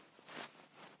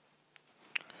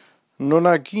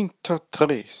Nonaginta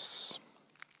tres.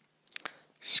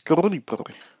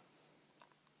 Scribere.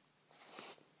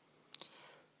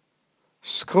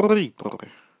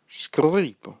 Scribere.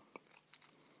 Scribo.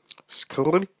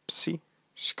 Scripsi.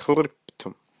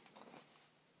 Scriptum.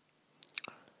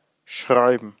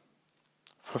 Schreiben.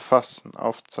 Verfassen.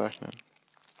 Aufzeichnen.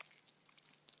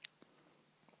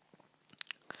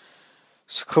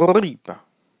 Scriba.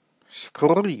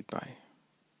 Scribai.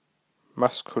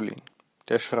 Maskulin.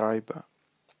 Der Schreiber.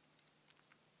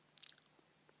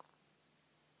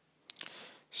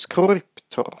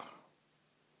 Scriptor.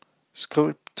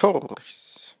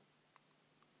 Scriptoris.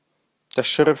 Der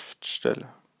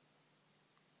Schriftsteller.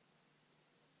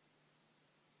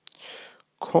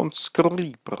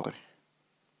 Conscribere.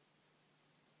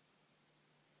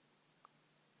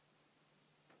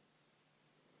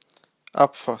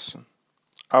 Abfassen.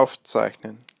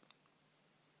 Aufzeichnen.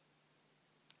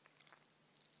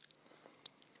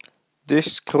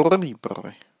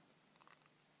 Describere.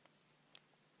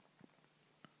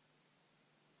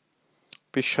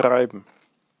 Beschreiben.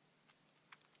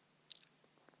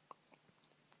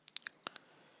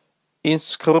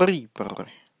 Inscribere.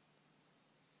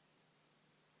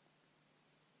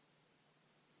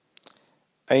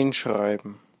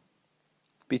 Einschreiben.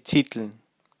 Betiteln.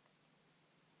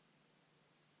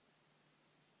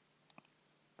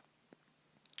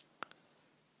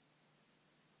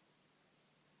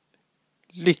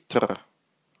 Littere.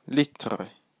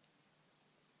 Littere.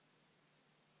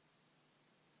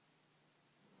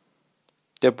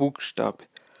 Der Buchstabe.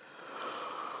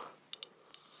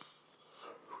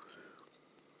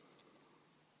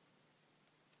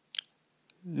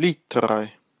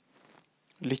 Literae.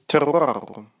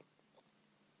 Literarum.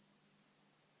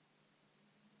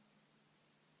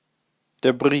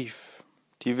 Der Brief.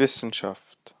 Die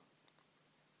Wissenschaft.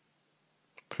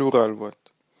 Pluralwort.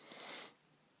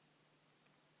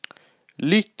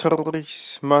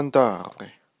 Litteris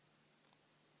mandare.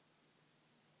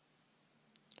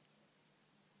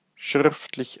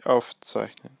 Schriftlich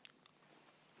aufzeichnen.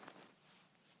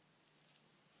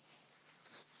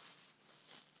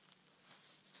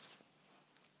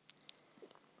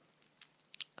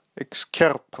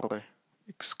 Excerpere.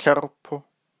 Excerpo.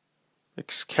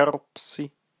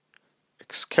 Excerpsi.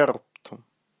 Excerptum.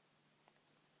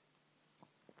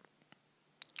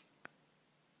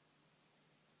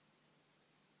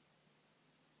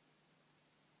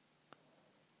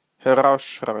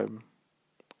 Herausschreiben.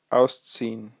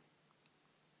 Ausziehen.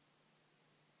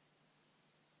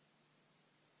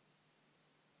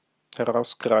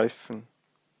 Herausgreifen.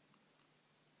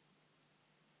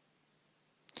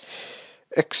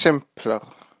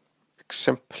 Exemplar.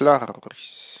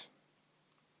 Exemplaris.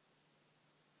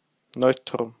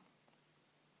 Neutrum.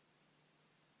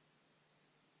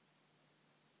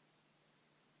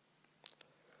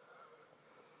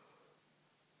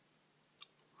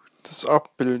 Das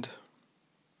Abbild.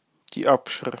 Die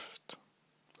Abschrift.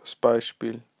 Das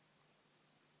Beispiel.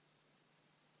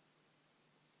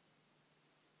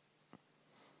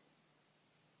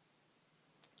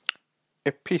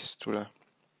 Epistula.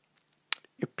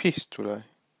 Epistulae.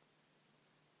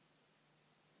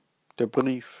 Der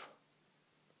Brief.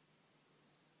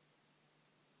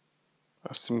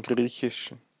 Aus dem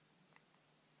Griechischen.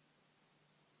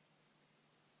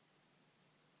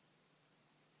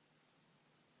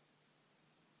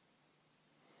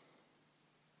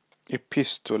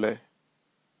 Epistole.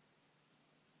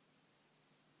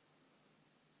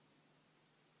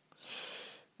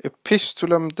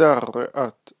 Epistulam dare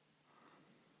ad.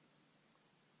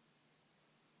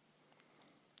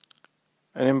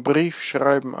 Einen Brief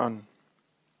schreiben an.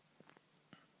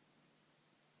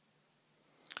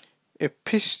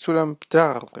 Epistulam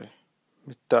dare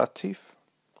mit Dativ.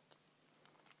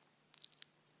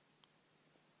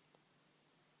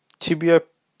 Tibi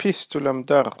epistulam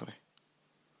dare.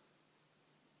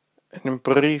 Einen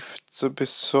Brief zur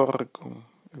Besorgung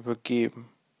übergeben.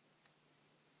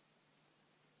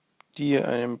 Dir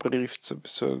einen Brief zur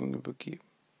Besorgung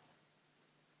übergeben.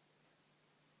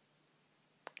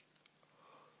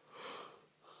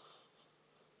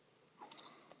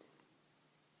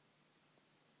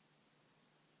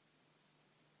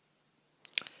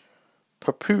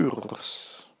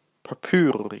 Papyrus,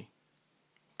 Papyri,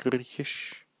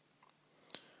 griechisch.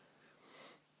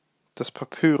 Das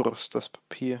Papyrus, das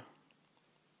Papier.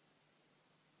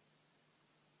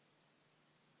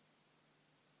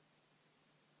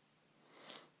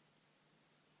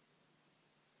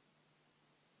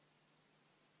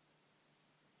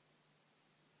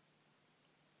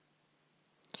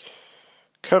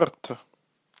 Karte,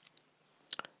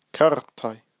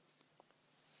 Kartei.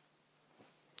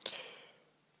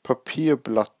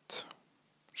 Papierblatt,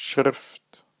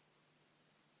 Schrift,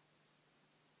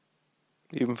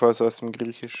 ebenfalls aus dem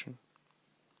Griechischen.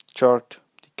 Chart,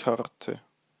 die Karte.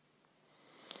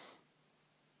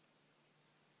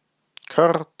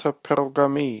 Carta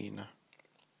pergamena.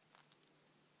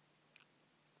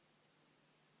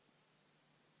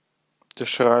 Der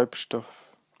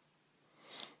Schreibstoff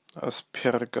aus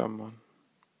Pergamon.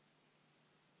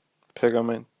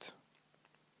 Pergament.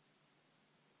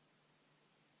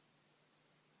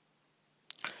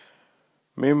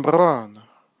 Membrana,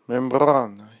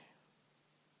 membranae.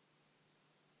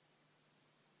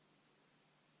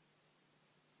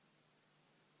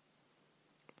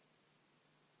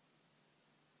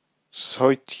 Das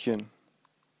Häutchen,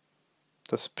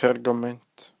 das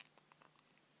Pergament.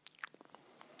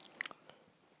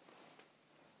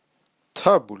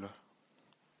 Tabula,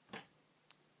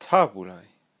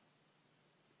 tabulae.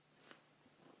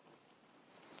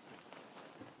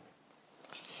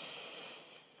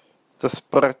 Das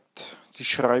Brett, die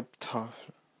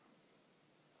Schreibtafel.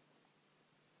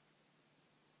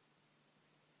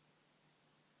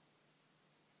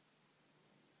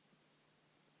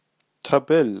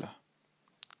 Tabella,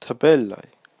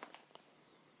 tabellae.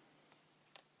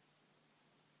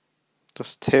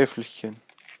 Das Täfelchen.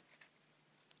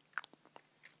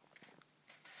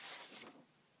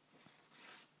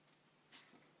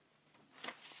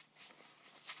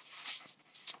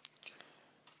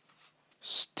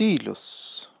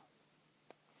 Stilus.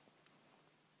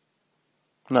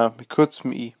 Mit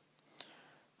kurzem I.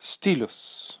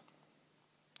 Stilus.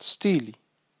 Stili.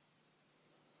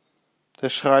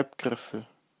 Der Schreibgriffel.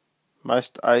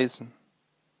 Meist Eisen.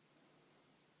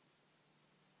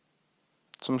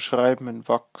 Zum Schreiben in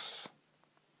Wachs.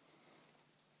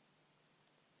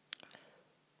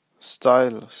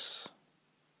 Stylus.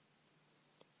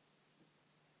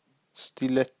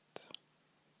 Stilett.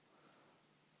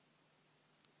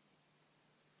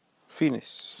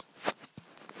 Finis.